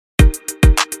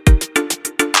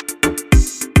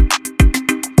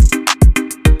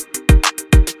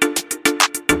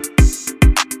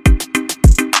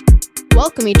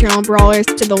Welcome, Eternal Brawlers,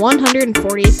 to the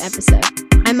 140th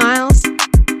episode. I'm Miles.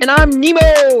 And I'm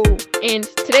Nemo! And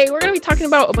today we're going to be talking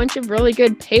about a bunch of really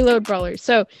good payload brawlers.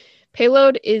 So,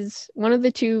 payload is one of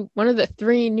the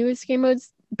three newest game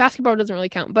modes. Basketball doesn't really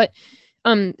count, but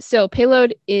still,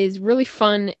 payload is really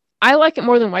fun. I like it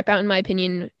more than Wipeout, in my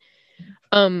opinion.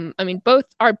 Both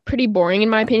are pretty boring, in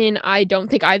my opinion. I don't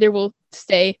think either will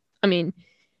stay.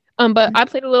 But I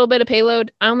played a little bit of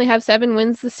payload. I only have 7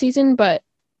 wins this season, but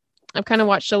I've kind of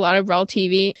watched a lot of Brawl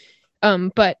TV.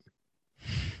 But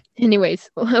anyways,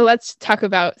 let's talk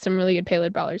about some really good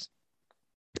payload brawlers.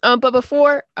 But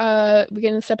before we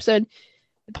get into this episode,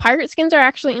 the pirate skins are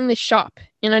actually in the shop,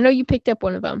 and I know you picked up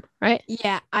one of them, right?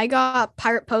 Yeah, I got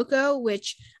Pirate Poco,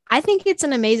 which I think it's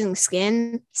an amazing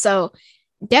skin. So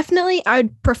definitely, I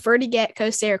would prefer to get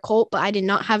Corsair Colt, but I did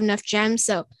not have enough gems.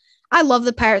 So I love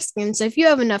the pirate skins. So if you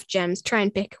have enough gems, try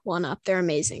and pick one up. They're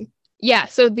amazing. Yeah,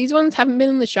 so these ones haven't been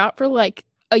in the shop for like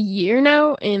a year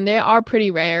now, and they are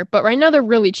pretty rare, but right now they're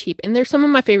really cheap, and they're some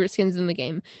of my favorite skins in the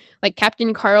game. Like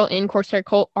Captain Carl and Corsair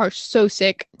Colt are so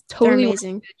sick. Totally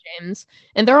amazing gems,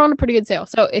 and they're on a pretty good sale.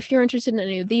 So if you're interested in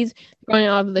any of these, they're going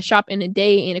out of the shop in a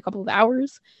day, in a couple of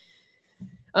hours.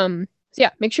 So yeah,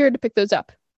 make sure to pick those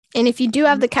up. And if you do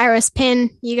have the Kairos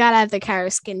pin, you gotta have the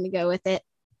Kairos skin to go with it.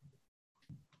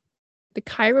 The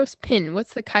Kairos pin.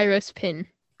 What's the Kairos pin?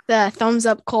 The thumbs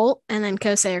up Colt and then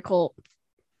Corsair Colt.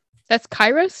 That's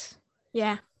Kairos?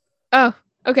 Yeah. Oh,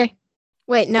 okay.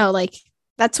 Wait, no, like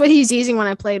that's what he's using when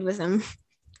I played with him.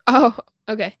 Oh,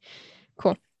 okay.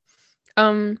 Cool.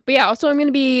 But yeah, also I'm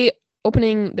gonna be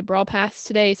opening the Brawl Pass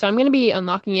today, so I'm gonna be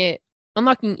unlocking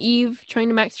Eve, trying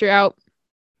to max her out.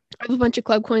 I have a bunch of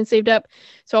club coins saved up,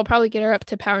 so I'll probably get her up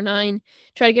to power 9,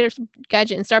 try to get her some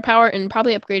gadget and star power, and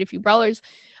probably upgrade a few brawlers.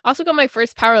 I also got my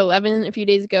first power 11 a few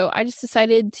days ago. I just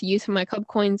decided to use some of my club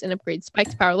coins and upgrade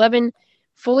Spike to power 11,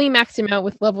 fully max him out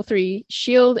with level 3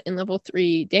 shield and level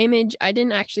 3 damage. I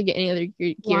didn't actually get any other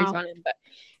gears on him, but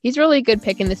he's really a good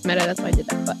pick in this meta. That's why I did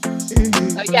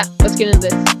that. But yeah, let's get into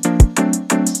this.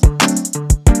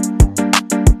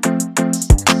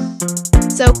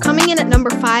 So coming in at number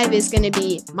 5 is going to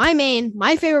be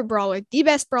my favorite brawler, the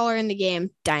best brawler in the game,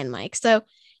 Dynamike. So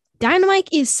Dynamike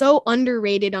is so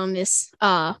underrated on this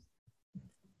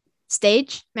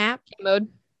stage map.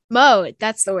 Mode.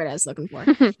 That's the word I was looking for.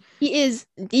 He is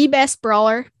the best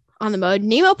brawler on the mode.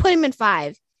 Nemo put him in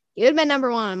 5. He would have been number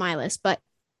 1 on my list, but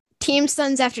team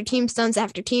stuns after team stuns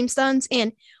after team stuns.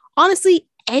 And honestly,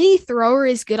 any thrower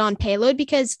is good on payload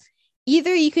because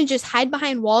either you can just hide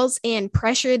behind walls and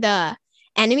pressure the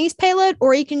enemy's payload,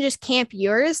 or you can just camp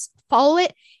yours, follow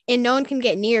it, and no one can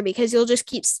get near because you'll just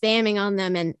keep spamming on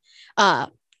them and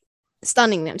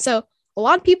stunning them. So a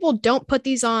lot of people don't put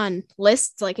these on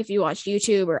lists, like if you watch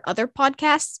YouTube or other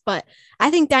podcasts, but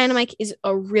I think Dynamike is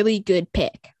a really good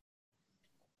pick.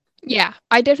 Yeah,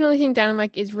 I definitely think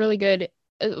Dynamike is really good,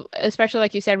 especially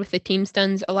like you said with the team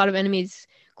stuns. A lot of enemies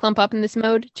clump up in this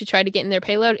mode to try to get in their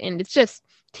payload, and it's just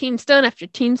team stun after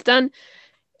team stun.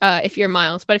 If you're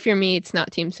Miles, but if you're me, it's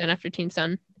not team stun after team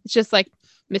stun. It's just like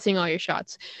missing all your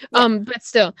shots. Yeah. But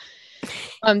still,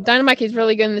 Dynamike is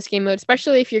really good in this game mode,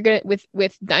 especially if you're good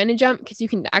with Dyna Jump, because you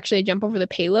can actually jump over the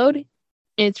payload, and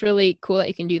it's really cool that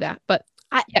you can do that. But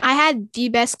I had the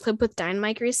best clip with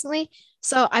Dynamike recently.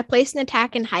 So I placed an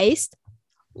attack in Heist,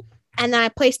 and then I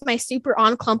placed my super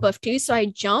on clump of 2. So I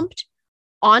jumped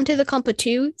onto the clump of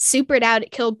 2, supered out,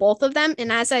 it killed both of them,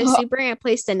 and as I was supering, I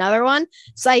placed another one,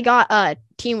 so I got a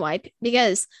team wipe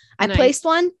because I placed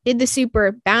one, did the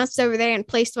super, bounced over there, and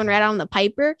placed one right on the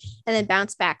Piper, and then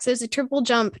bounced back. So it's a triple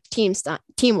jump team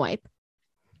wipe.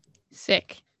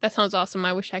 Sick. That sounds awesome.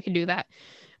 I wish I could do that.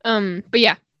 But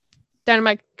yeah,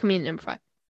 Dynamike coming in at number 5.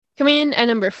 Coming in at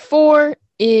number 4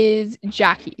 is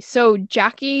Jackie. So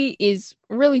Jackie is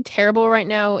really terrible right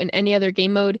now in any other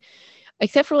game mode,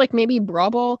 except for like maybe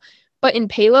Brawl Ball, but in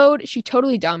payload, she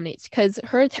totally dominates because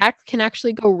her attack can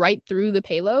actually go right through the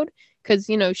payload because,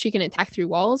 she can attack through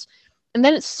walls. And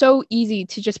then it's so easy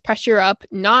to just pressure up,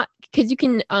 not because you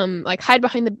can like hide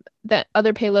behind the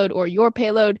other payload or your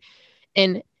payload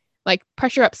and like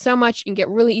pressure up so much and get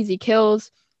really easy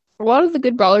kills. A lot of the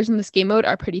good brawlers in this game mode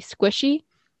are pretty squishy.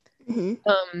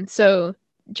 So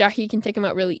Jackie can take him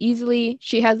out really easily.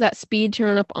 She has that speed to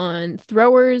run up on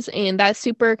throwers, and that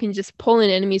super can just pull in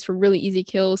enemies for really easy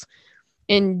kills.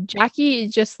 And Jackie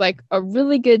is just like a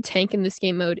really good tank in this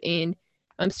game mode, and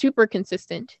super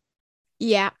consistent.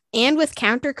 Yeah, and with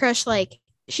Counter Crush, like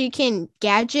she can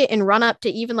gadget and run up to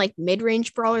even like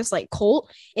mid-range brawlers like Colt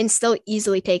and still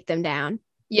easily take them down.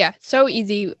 Yeah, so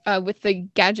easy with the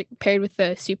gadget paired with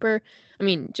the super.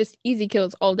 Just easy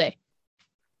kills all day.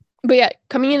 But yeah,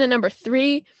 coming in at number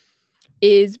 3,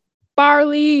 is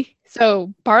Barley.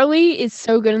 So Barley is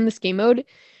so good in this game mode,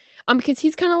 because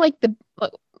he's kind of like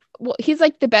he's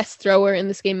like the best thrower in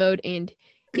this game mode, and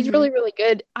he's really, really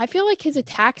good. I feel like his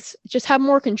attacks just have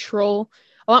more control,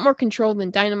 a lot more control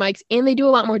than Dynamite's, and they do a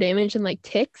lot more damage than like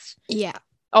Tick's. Yeah.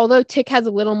 Although Tick has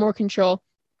a little more control,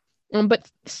 but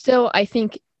still, I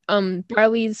think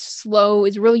Barley's slow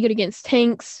is really good against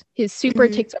tanks. His super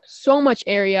takes up so much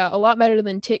area, a lot better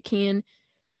than Tick can.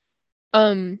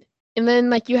 And then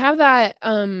like you have that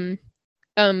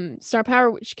star power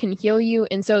which can heal you,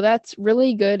 and so that's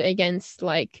really good against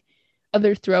like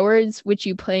other throwers which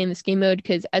you play in this game mode,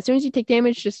 because as soon as you take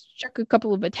damage, just chuck a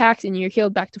couple of attacks and you're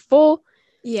healed back to full.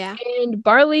 Yeah. And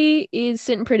Barley is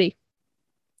sitting pretty.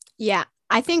 Yeah.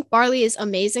 I think Barley is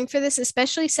amazing for this,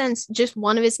 especially since just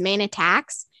one of his main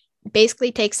attacks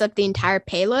basically takes up the entire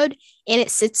payload, and it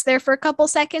sits there for a couple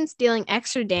seconds dealing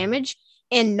extra damage.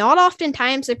 And not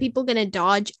oftentimes are people going to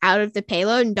dodge out of the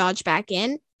payload and dodge back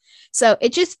in. So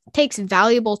it just takes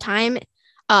valuable time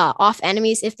off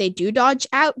enemies if they do dodge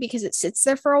out, because it sits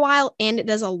there for a while and it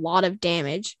does a lot of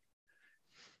damage.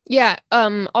 Yeah.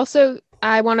 Also,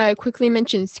 I want to quickly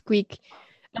mention Squeak.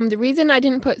 The reason I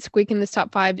didn't put Squeak in this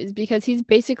top 5 is because he's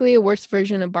basically a worse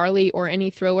version of Barley, or any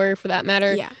thrower for that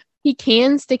matter. Yeah. He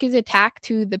can stick his attack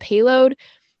to the payload,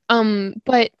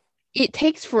 but it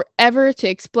takes forever to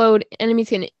explode. Enemies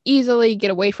can easily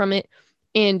get away from it,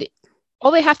 and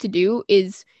all they have to do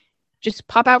is just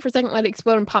pop out for a second, let it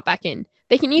explode, and pop back in.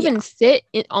 They can even sit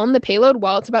on the payload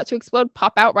while it's about to explode,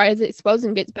 pop out right as it explodes,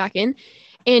 and gets back in.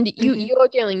 And you are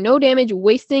dealing no damage,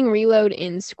 wasting reload,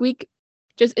 and Squeak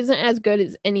just isn't as good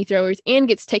as any throwers, and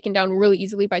gets taken down really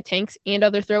easily by tanks and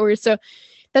other throwers. So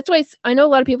that's why I know a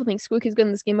lot of people think Squeak is good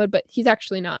in this game mode, but he's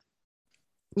actually not.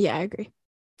 Yeah, I agree.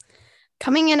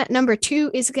 Coming in at number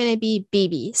 2 is going to be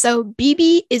Bibi. So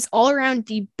Bibi is all around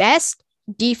the best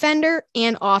defender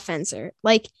and offenser.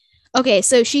 Like, okay,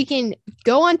 so she can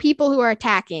go on people who are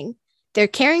attacking. They're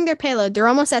carrying their payload. They're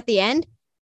almost at the end.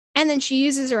 And then she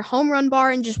uses her home run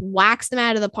bar and just whacks them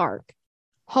out of the park.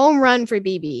 Home run for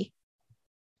Bibi.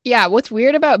 Yeah, what's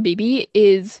weird about Bibi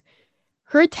is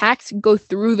her attacks go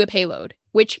through the payload,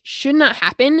 which should not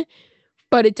happen,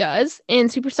 but it does. And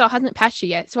Supercell hasn't patched it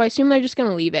yet, so I assume they're just going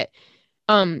to leave it.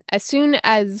 As soon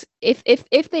as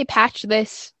if they patch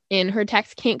this and her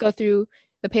attacks can't go through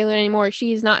the payload anymore,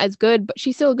 she's not as good, but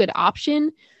she's still a good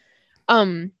option.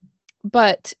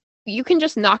 But you can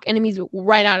just knock enemies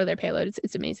right out of their payload.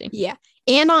 It's amazing. Yeah.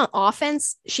 And on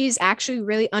offense, she's actually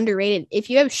really underrated. If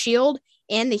you have shield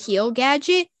and the heal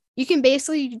gadget, you can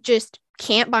basically just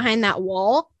camp behind that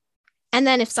wall. And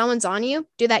then if someone's on you,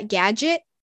 do that gadget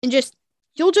and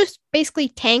you'll just basically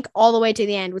tank all the way to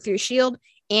the end with your shield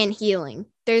and healing.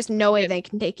 There's no way they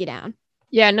can take you down.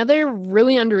 Yeah, another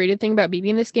really underrated thing about Bibi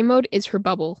in this game mode is her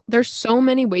bubble. There's so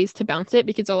many ways to bounce it,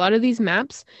 because a lot of these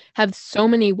maps have so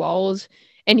many walls,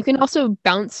 and you can also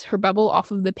bounce her bubble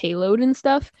off of the payload and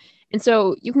stuff. And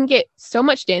so you can get so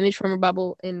much damage from her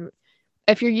bubble, and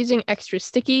if you're using extra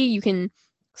sticky, you can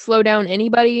slow down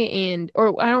anybody,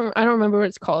 or I don't remember what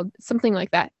it's called, something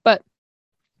like that. But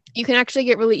you can actually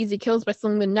get really easy kills by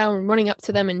slowing them down and running up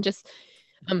to them and just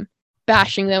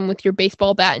bashing them with your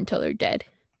baseball bat until they're dead.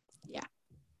 Yeah.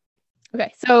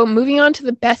 Okay, so moving on to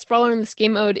the best brawler in this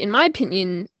game mode, in my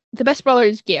opinion, the best brawler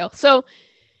is Gale. So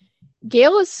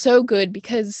Gale is so good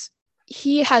because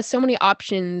he has so many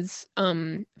options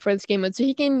for this game mode. So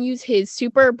he can use his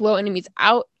super, blow enemies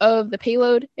out of the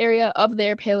payload area, of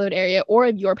their payload area, or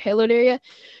of your payload area.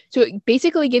 So it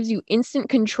basically gives you instant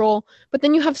control. But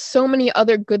then you have so many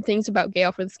other good things about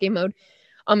Gale for this game mode,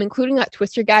 including that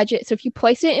Twister gadget. So if you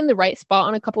place it in the right spot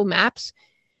on a couple maps,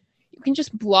 you can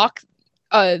just block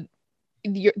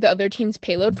the other team's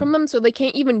payload from them, so they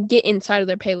can't even get inside of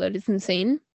their payload. It's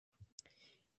insane.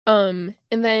 And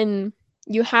then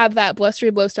you have that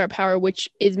Blustery Blow Star power, which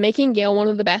is making Gale one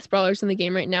of the best brawlers in the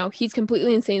game right now. He's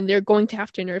completely insane. They're going to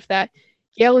have to nerf that.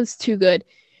 Gale is too good,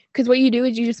 because what you do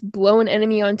is you just blow an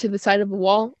enemy onto the side of a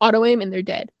wall, auto aim, and they're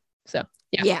dead. So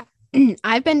yeah.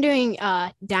 I've been doing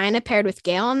Dyna paired with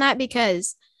Gale on that,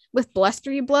 because with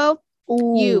Blustery Blow,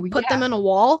 you put them in a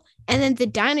wall, and then the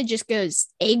Dyna just goes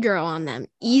aggro on them.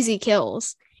 Easy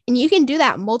kills. And you can do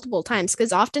that multiple times,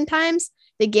 because oftentimes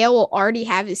the Gale will already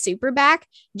have his super back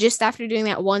just after doing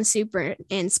that one super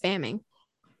and spamming.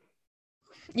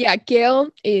 Yeah, Gale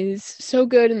is so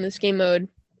good in this game mode.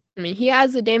 I mean, he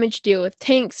has the damage deal with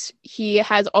tanks. He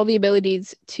has all the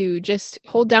abilities to just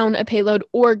hold down a payload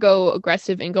or go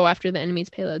aggressive and go after the enemy's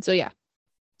payload. So yeah,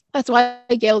 that's why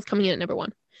Gale is coming in at number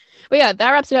 1. But yeah,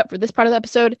 that wraps it up for this part of the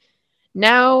episode.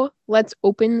 Now let's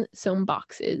open some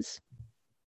boxes.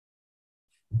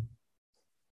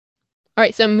 All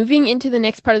right, so moving into the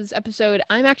next part of this episode,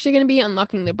 I'm actually going to be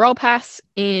unlocking the Brawl Pass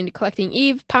and collecting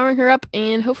Eve, powering her up,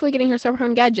 and hopefully getting her her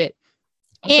own gadget.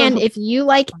 And if you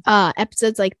like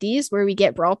episodes like these where we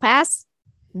get Brawl Pass,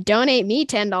 donate me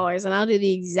 $10 and I'll do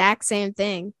the exact same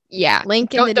thing. Yeah.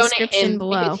 Link in the description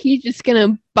below. He's just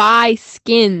going to buy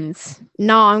skins.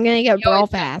 No, I'm going to get Brawl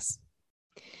Pass.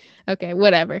 Okay,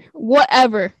 whatever.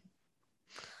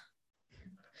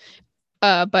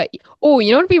 But you know what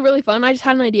would be really fun? I just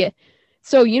had an idea.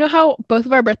 So you know how both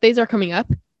of our birthdays are coming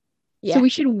up? Yeah. So we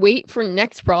should wait for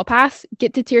next Brawl Pass,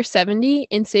 get to tier 70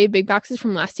 and save big boxes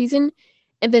from last season,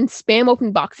 and then spam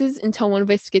open boxes until one of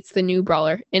us gets the new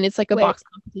brawler. And it's like a box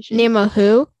competition. Name a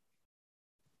who?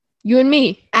 You and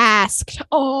me. Asked.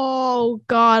 Oh,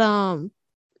 got him.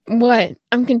 What?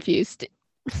 I'm confused.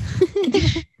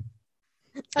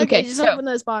 Okay, just open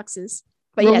those boxes.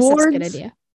 But rewards, yes, that's a good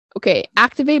idea. Okay,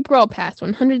 activate Brawl Pass.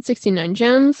 169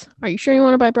 gems. Are you sure you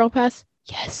want to buy Brawl Pass?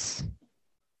 Yes.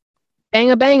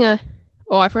 Banga banga.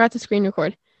 Oh, I forgot to screen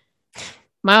record.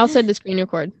 Miles said to screen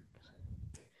record.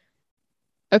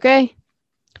 Okay.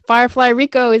 Firefly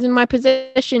Rico is in my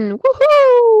possession.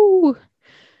 Woohoo!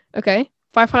 Okay.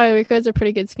 Firefly Rico is a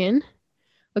pretty good skin.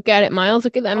 Look at it, Miles.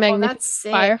 Look at that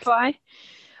magnificent Firefly.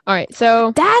 All right,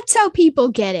 so that's how people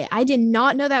get it. I did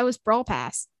not know that was Brawl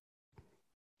Pass.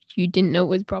 You didn't know it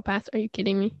was Brawl Pass? Are you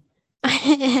kidding me?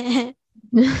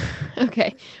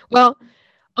 Okay. Well,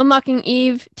 unlocking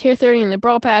Eve, tier 30 in the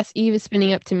Brawl Pass. Eve is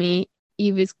spinning up to me.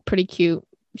 Eve is pretty cute.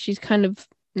 She's kind of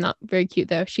not very cute,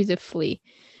 though. She's a flea.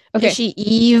 Okay. Is she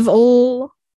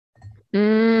evil?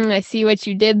 I see what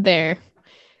you did there.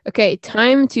 Okay,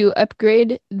 time to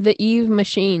upgrade the Eve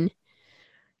machine.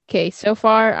 Okay, so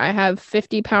far I have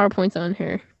 50 power points on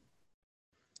her.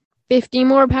 50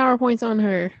 more power points on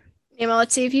her. Emma,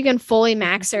 let's see if you can fully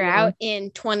max her out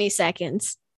in 20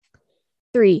 seconds.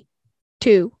 3,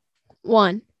 2,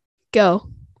 1, go.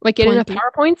 Like get enough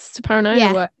power points to power 9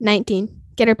 or what? 19.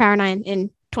 Get her power 9 in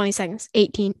 20 seconds.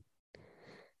 18.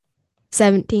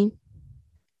 17.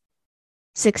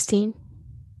 16.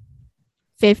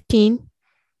 15.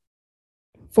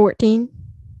 14.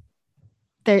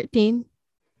 13.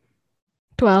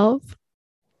 12.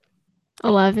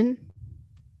 11.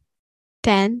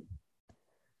 10.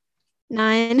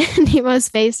 9. Nemo's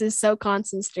face is so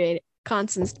concentrated.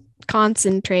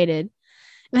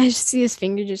 And I just see his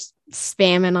finger just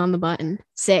spamming on the button.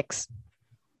 6.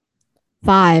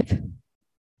 5.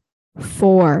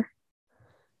 4.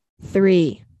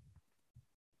 3.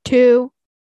 2.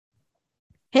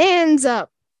 Hands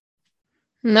up.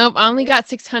 Nope, I only got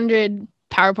 600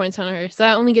 power points on her. So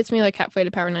that only gets me like halfway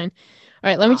to power 9. All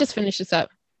right, let me just finish this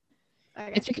up.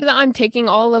 Okay. It's because I'm taking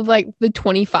all of like the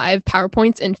 25 power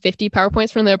points and 50 power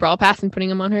points from the Brawl Pass and putting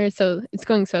them on her. So it's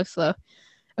going so slow.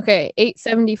 Okay,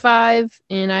 875,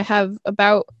 and I have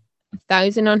about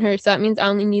 1,000 on her. So that means I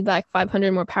only need like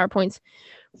 500 more power points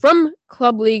from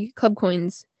Club League Club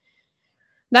Coins.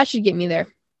 That should get me there.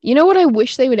 You know what I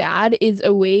wish they would add is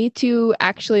a way to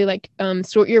actually like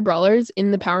sort your brawlers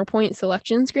in the PowerPoint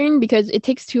selection screen, because it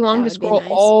takes too long to scroll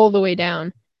all the way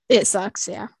down. It sucks,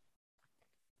 yeah.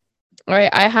 All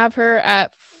right, I have her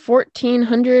at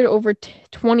 1,400 over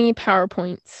 20 power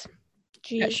points.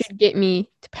 Jeez. That should get me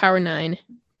to power 9.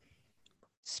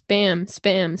 Spam,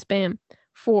 spam, spam.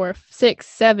 4, 6,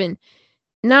 7,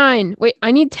 9. Wait,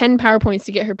 I need 10 power points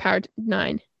to get her power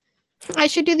 9. I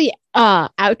should do the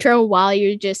outro while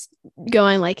you're just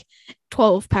going like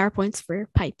 12 power points for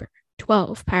Piper.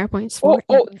 12 power points for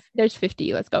there's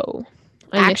 50. Let's go.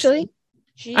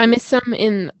 I missed some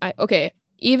in okay.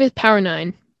 Eve is power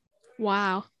 9.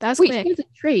 Wow, that's quick. She has a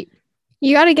trait.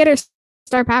 You got to get her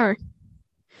star power.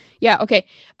 Yeah, okay.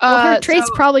 Her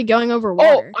trait's probably going over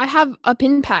water. Oh, I have a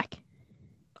pin pack.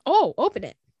 Oh, open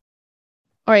it.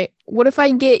 All right. What if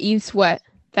I get Eve Sweat?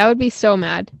 That would be so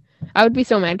mad. I would be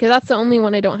so mad because that's the only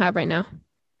one I don't have right now.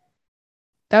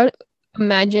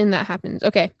 Imagine that happens.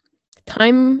 Okay.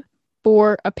 Time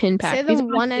for a pin pack. Say them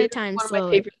one at a time. One of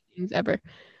my favorite things ever.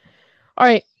 All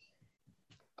right.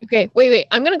 Okay. Wait.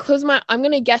 I'm going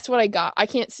to guess what I got. I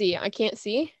can't see.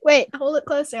 Wait, hold it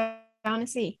closer. I want to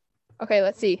see. Okay,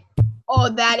 let's see. Oh,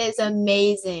 that is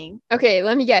amazing. Okay,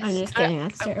 let me guess. I'm just kidding.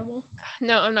 That's terrible.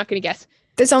 No, I'm not going to guess.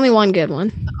 There's only one good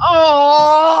one.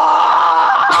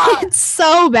 Oh! It's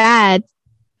so bad.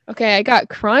 Okay, I got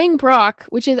Crying Brock,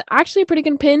 which is actually a pretty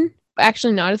good pin, but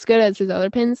actually not as good as his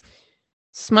other pins.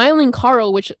 Smiling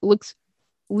Carl, which looks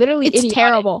literally idiotic.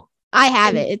 Terrible. I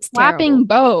have it. It's Slapping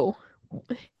terrible.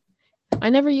 Bo.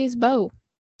 I never used Bo.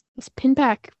 This pin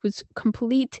pack was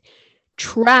complete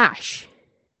trash.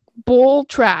 Bull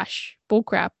trash. Bull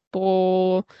crap.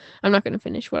 Bull. I'm not going to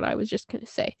finish what I was just going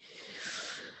to say.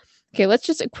 Okay, let's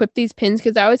just equip these pins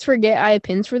because I always forget I have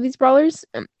pins for these brawlers,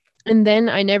 and then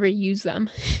I never use them.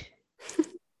 All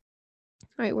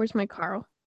right, where's my Carl?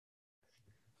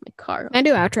 My Carl. I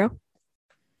do outro.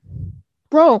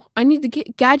 Bro, I need to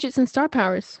get gadgets and star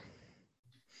powers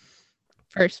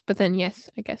first, but then yes,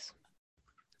 I guess.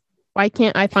 Why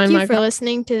can't I find Thank you my for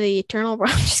listening to the Eternal Brawl.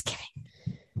 I'm just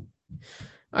kidding.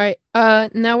 All right.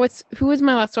 Now who is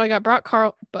my last? So I got Brock,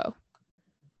 Carl, Bo.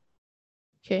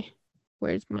 Okay.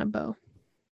 Where's my Bo?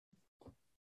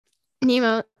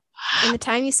 Nemo, in the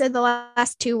time you said the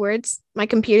last 2 words, my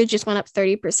computer just went up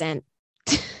 30%.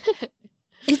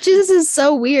 It just is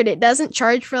so weird. It doesn't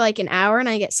charge for like an hour and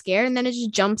I get scared and then it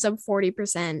just jumps up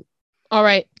 40%. All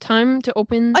right. Time to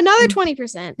open another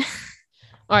 20%.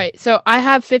 All right. So I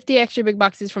have 50 extra big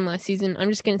boxes from last season. I'm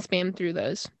just going to spam through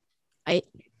those. Right.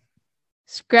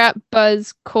 Scrap,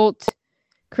 Buzz, Colt,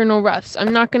 Colonel Ruffs.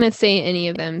 I'm not going to say any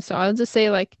of them. So I'll just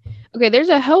say like, okay, there's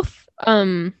a health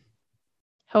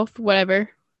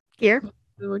whatever. Gear.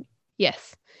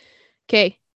 Yes.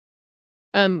 Okay.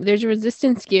 There's a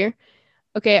resistance gear.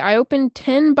 Okay, I opened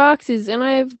 10 boxes and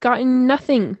I've gotten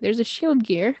nothing. There's a shield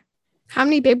gear. How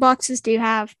many big boxes do you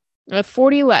have? I have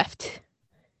 40 left.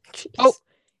 Jeez. Oh,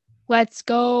 let's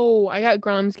go. I got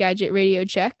Grom's gadget radio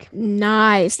check.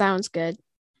 Nice. That one's good.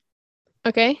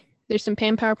 Okay, there's some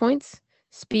Pam power points.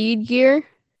 Speed gear.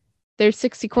 There's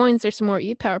 60 coins. There's some more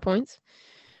E power points.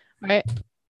 All right,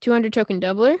 200 token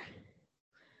doubler.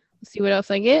 Let's see what else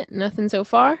I get. Nothing so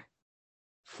far.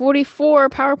 44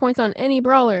 power points on any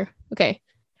brawler. Okay,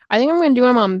 I think I'm going to do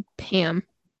them on Pam.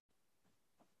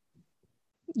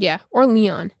 Yeah, or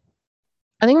Leon.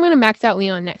 I think I'm going to max out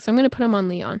Leon next. I'm going to put him on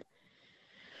Leon.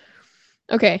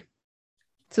 Okay,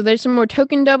 so there's some more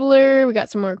token doubler. We got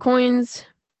some more coins.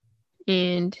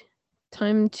 And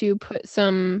time to put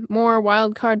some more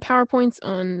wildcard power points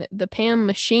on the Pam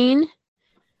machine.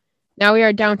 Now we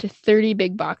are down to 30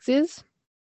 big boxes.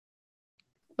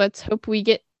 Let's hope we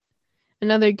get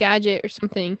another gadget or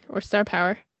something, or star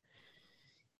power.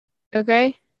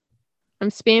 Okay. I'm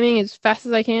spamming as fast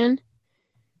as I can.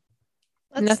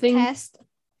 Let's Nothing. test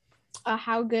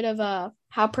how good of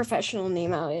how professional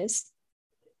Nemo is.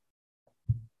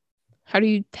 How do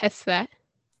you test that?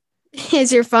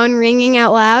 Is your phone ringing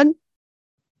out loud?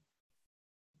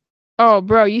 Oh,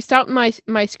 bro, you stopped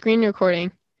my screen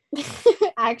recording.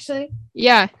 Actually?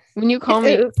 Yeah, when you call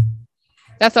me.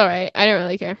 That's all right. I don't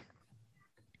really care.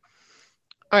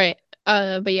 All right.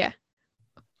 But yeah.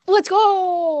 Let's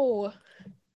go.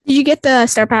 Did you get the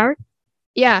star power?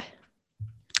 Yeah.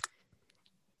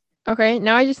 Okay,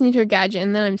 now I just need her gadget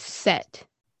and then I'm set.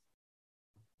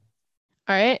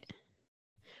 All right.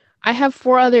 I have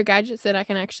 4 other gadgets that I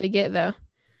can actually get though.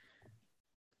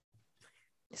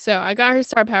 So I got her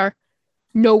star power.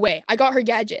 No way. I got her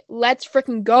gadget. Let's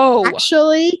freaking go.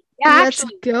 Actually? Yeah, let's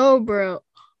go, bro.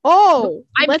 Oh,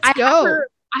 let's go.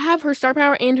 I have her star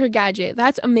power and her gadget.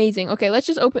 That's amazing. Okay, let's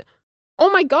just open.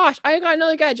 Oh my gosh, I got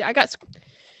another gadget. I got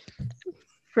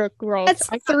frick rolls.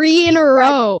 That's 3 in a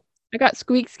row. I got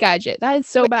Squeak's gadget. That is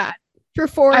so bad. For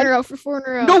 4 in a row. For 4 in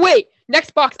a row. No, wait.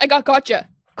 Next box. I got Gotcha.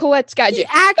 Colette's gadget. He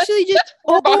actually just.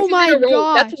 Oh my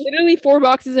gosh. That's literally 4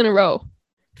 boxes in a row.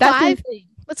 That's 5. insane.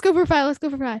 Let's go for 5. Let's go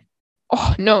for 5.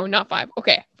 Oh no, not 5.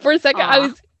 Okay. For a second,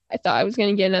 I thought I was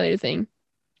gonna get another thing.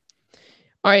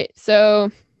 All right, so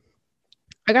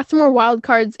I got some more wild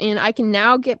cards, and I can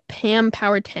now get Pam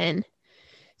Power 10.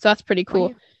 So that's pretty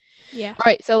cool. Yeah. All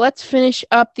right, so let's finish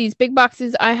up these big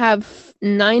boxes. I have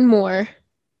 9 more.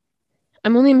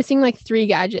 I'm only missing like 3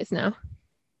 gadgets now,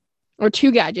 or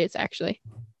 2 gadgets actually.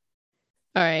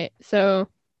 All right, so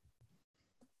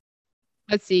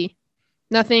let's see.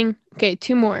 Nothing. Okay,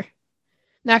 2 more.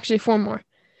 Actually, 4 more.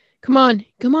 Come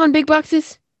on, big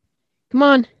boxes. Come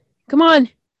on.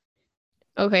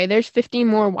 Okay, there's 15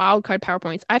 more wildcard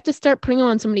PowerPoints. I have to start putting them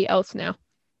on somebody else now.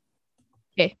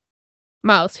 Okay,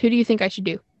 Miles, who do you think I should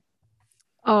do?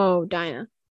 Oh, Dinah.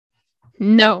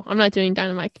 No, I'm not doing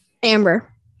Dynamite.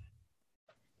 Amber.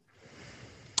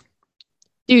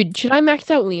 Dude, should I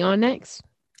max out Leon next?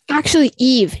 Actually,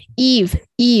 Eve.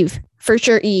 For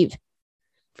sure, Eve.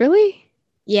 Really?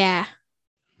 Yeah.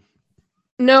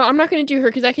 No, I'm not going to do her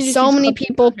because I can just. So many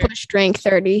people push rank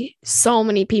 30.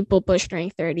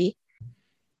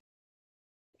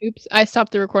 Oops, I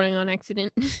stopped the recording on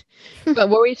accident. But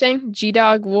what were you saying?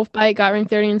 G-Dog, Wolfbite got rank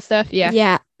 30 and stuff? Yeah.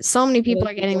 Yeah, so many people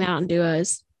are getting that on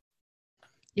duos.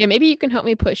 Yeah, maybe you can help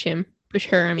me push him. Push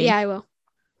her, I mean. Yeah, I will.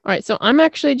 All right, so I'm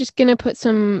actually just going to put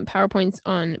some PowerPoints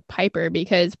on Piper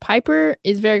because Piper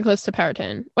is very close to Power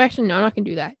 10. Well, actually, no, I'm not going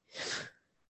to do that.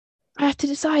 I have to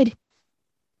decide.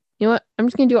 You know what? I'm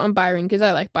just going to do it on Byron because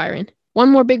I like Byron.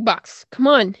 1 more big box. Come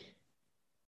on.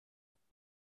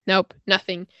 Nope,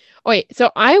 nothing. Oh, wait,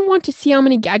 so I want to see how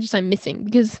many gadgets I'm missing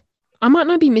because I might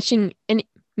not be missing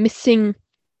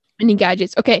any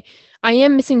gadgets. Okay, I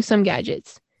am missing some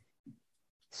gadgets.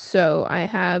 So I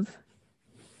have,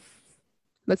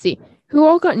 let's see, who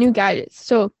all got new gadgets?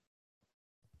 So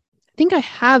I think I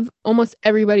have almost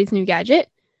everybody's new gadget.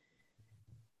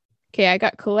 Okay, I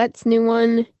got Colette's new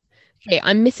one. Okay,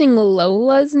 I'm missing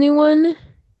Lola's new one.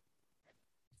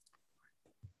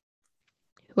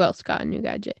 Who else got a new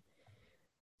gadget?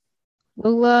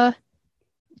 Lola.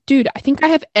 Dude, I think I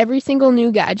have every single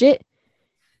new gadget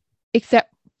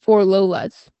except for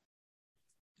Lola's.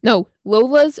 No,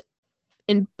 Lola's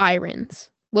and Byron's.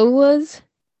 Lola's,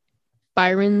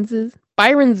 Byron's,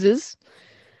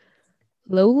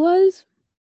 Lola's,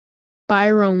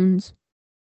 Byron's.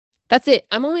 That's it.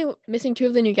 I'm only missing 2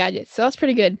 of the new gadgets, so that's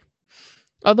pretty good.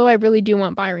 Although I really do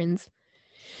want Byron's.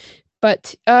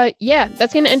 But yeah,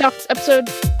 that's gonna end off this episode.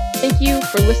 Thank you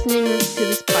for listening to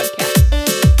this podcast.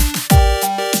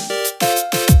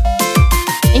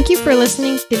 Thank you for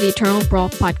listening to the Eternal Brawl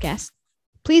podcast.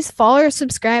 Please follow or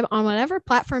subscribe on whatever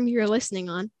platform you're listening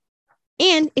on.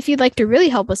 And if you'd like to really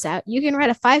help us out, you can write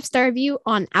a 5-star review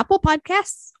on Apple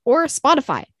Podcasts or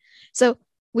Spotify. So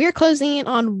we're closing in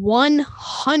on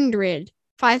 100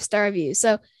 5-star reviews.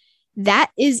 So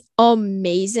that is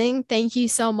amazing. Thank you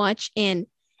so much. And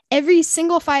every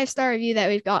single 5-star review that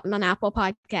we've gotten on Apple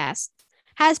Podcasts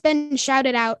has been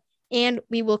shouted out, and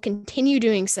we will continue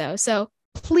doing so. So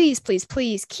please, please,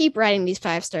 please keep writing these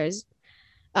 5 stars.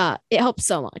 It helps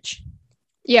so much.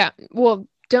 Yeah, well,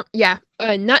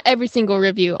 not every single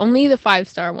review, only the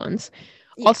 5-star ones.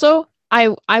 Yeah. Also,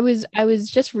 I was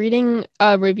just reading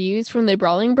reviews from the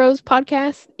Brawling Bros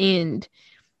podcast, and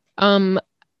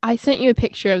I sent you a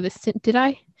picture of this. Did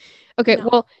I? Okay, no.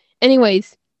 Well,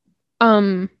 anyways,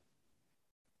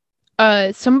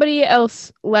 somebody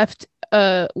else left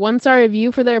a 1-star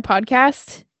review for their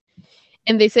podcast.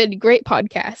 And they said, great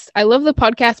podcast. I love the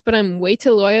podcast, but I'm way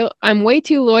too loyal. I'm way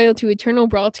too loyal to Eternal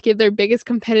Brawl to give their biggest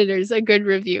competitors a good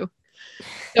review.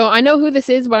 So I know who this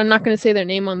is, but I'm not going to say their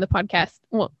name on the podcast.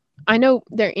 Well, I know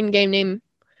their in-game name,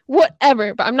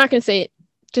 whatever, but I'm not going to say it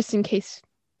just in case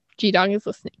G-Dog is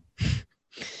listening.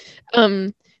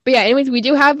 But yeah, anyways, we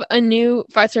do have a new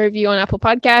 5-star review on Apple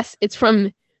Podcasts. It's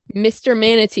from Mr.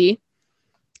 Manatee.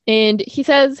 And he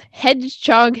says,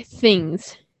 Hedgehog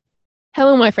Things.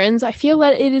 Hello, my friends. I feel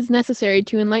that it is necessary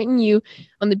to enlighten you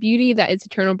on the beauty that is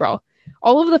Eternal Brawl.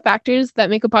 All of the factors that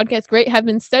make a podcast great have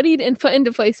been studied and put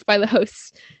into place by the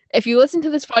hosts. If you listen to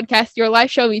this podcast, your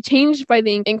life shall be changed by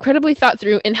the incredibly thought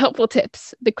through and helpful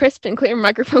tips, the crisp and clear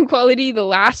microphone quality, the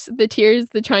laughs, the tears,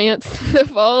 the triumphs, the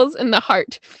falls, and the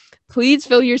heart. Please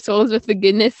fill your souls with the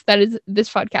goodness that is this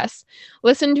podcast.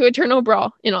 Listen to Eternal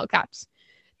Brawl in all caps.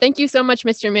 Thank you so much,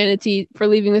 Mr. Manatee, for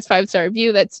leaving this 5-star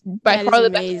review. That's by far the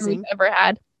best one we've ever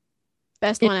had.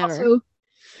 Best one ever. Also,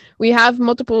 we have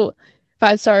multiple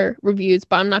 5-star reviews,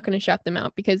 but I'm not going to shout them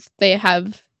out because they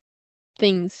have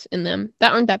things in them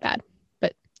that aren't that bad.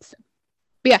 But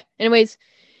yeah, anyways.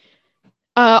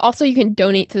 Also, you can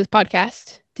donate to this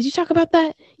podcast. Did you talk about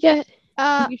that yet?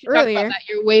 Earlier. That.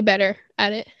 You're way better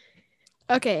at it.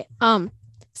 Okay.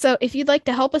 So if you'd like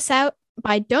to help us out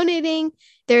by donating,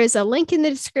 there is a link in the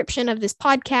description of this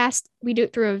podcast. We do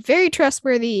it through a very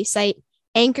trustworthy site,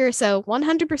 Anchor. So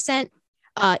 100%,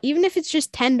 even if it's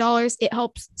just $10, it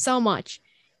helps so much.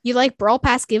 You like Brawl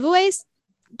Pass giveaways?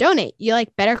 Donate. You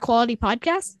like better quality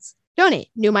podcasts? Donate.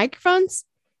 New microphones?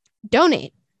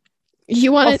 Donate.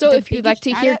 You want also, if you'd like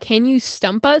to hear Can You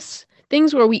Stump Us?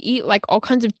 Things where we eat like all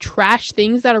kinds of trash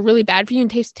things that are really bad for you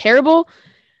and taste terrible,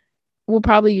 we'll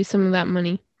probably use some of that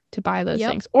money to buy those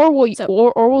things, or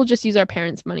we'll just use our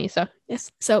parents' money. So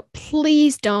yes, so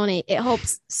please donate. It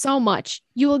helps so much.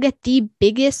 You will get the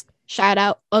biggest shout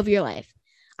out of your life.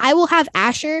 I will have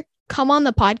Asher come on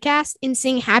the podcast and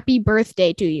sing happy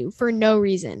birthday to you for no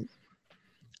reason.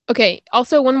 Okay.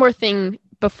 Also, one more thing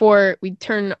before we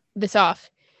turn this off,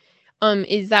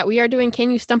 is that we are doing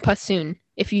Can You Stump Us soon.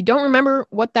 If you don't remember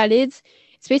what that is,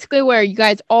 it's basically where you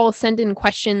guys all send in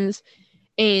questions,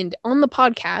 and on the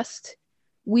podcast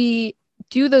we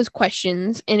do those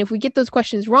questions, and if we get those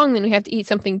questions wrong, then we have to eat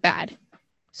something bad.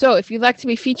 So if you'd like to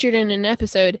be featured in an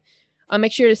episode,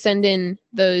 make sure to send in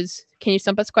those Can You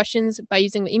Stump Us questions by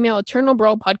using the email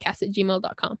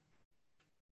eternalbrawlpodcast@gmail.com.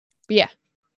 But yeah,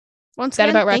 once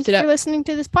again, about wraps it up. Thanks for listening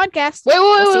to this podcast.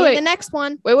 Wait. The next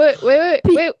one.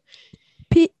 Wait.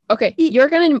 Okay, you're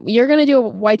gonna do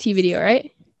a YT video,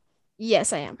 right?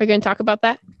 Yes, I am. Are you gonna talk about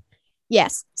that?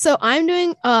 Yes. So I'm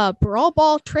doing a Brawl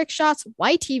Ball Trick Shots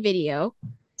YT video.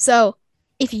 So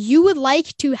if you would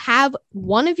like to have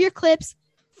one of your clips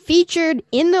featured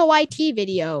in the YT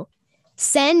video,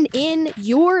 send in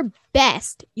your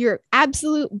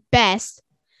absolute best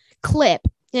clip.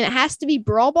 And it has to be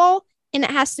Brawl Ball and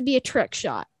it has to be a trick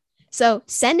shot. So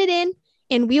send it in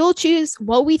and we will choose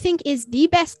what we think is the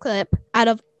best clip out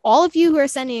of all of you who are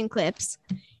sending in clips.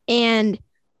 And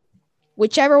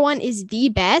whichever one is the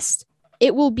best,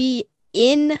 it will be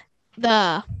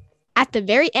at the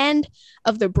very end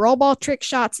of the Brawl Ball Trick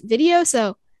Shots video.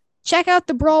 So check out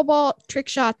the Brawl Ball Trick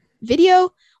Shot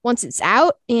video once it's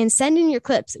out and send in your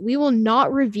clips. We will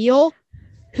not reveal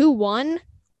who won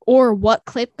or what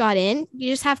clip got in. You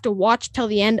just have to watch till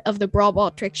the end of the Brawl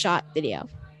Ball Trick Shot video.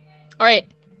 All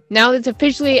right. Now this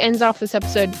officially ends off this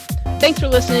episode. Thanks for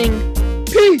listening.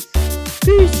 Peace.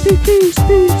 Peace, peace, peace,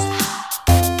 peace.